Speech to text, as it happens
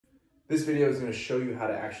This video is going to show you how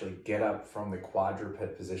to actually get up from the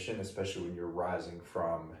quadruped position, especially when you're rising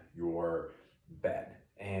from your bed.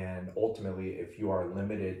 And ultimately, if you are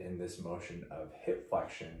limited in this motion of hip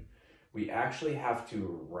flexion, we actually have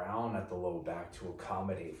to round at the low back to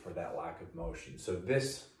accommodate for that lack of motion. So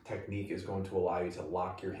this technique is going to allow you to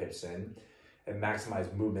lock your hips in and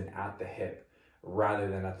maximize movement at the hip rather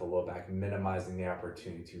than at the low back, minimizing the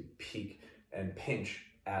opportunity to peak and pinch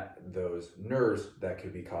at those nerves that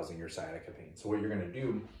could be causing your sciatica pain. So what you're gonna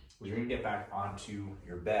do is you're gonna get back onto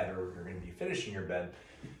your bed, or you're gonna be finishing your bed.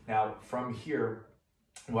 Now from here,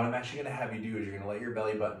 what I'm actually gonna have you do is you're gonna let your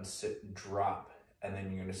belly button sit and drop, and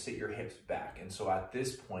then you're gonna sit your hips back. And so at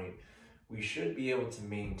this point, we should be able to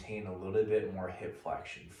maintain a little bit more hip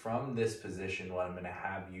flexion. From this position, what I'm gonna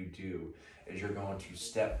have you do is you're going to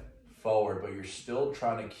step forward, but you're still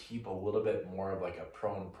trying to keep a little bit more of like a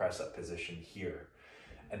prone press up position here.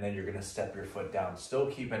 And then you're gonna step your foot down, still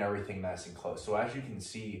keeping everything nice and close. So as you can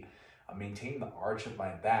see, I'm maintaining the arch of my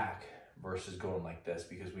back versus going like this,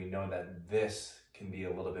 because we know that this can be a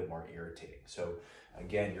little bit more irritating. So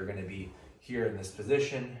again, you're gonna be here in this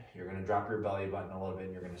position, you're gonna drop your belly button a little bit,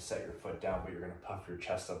 and you're gonna set your foot down, but you're gonna puff your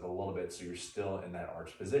chest up a little bit so you're still in that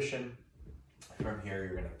arch position. From here,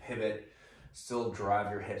 you're gonna pivot, still drive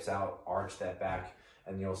your hips out, arch that back,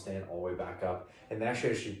 and you'll stand all the way back up. And that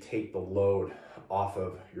should take the load off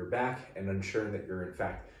of your back and ensuring that you're in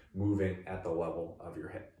fact moving at the level of your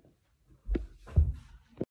hip.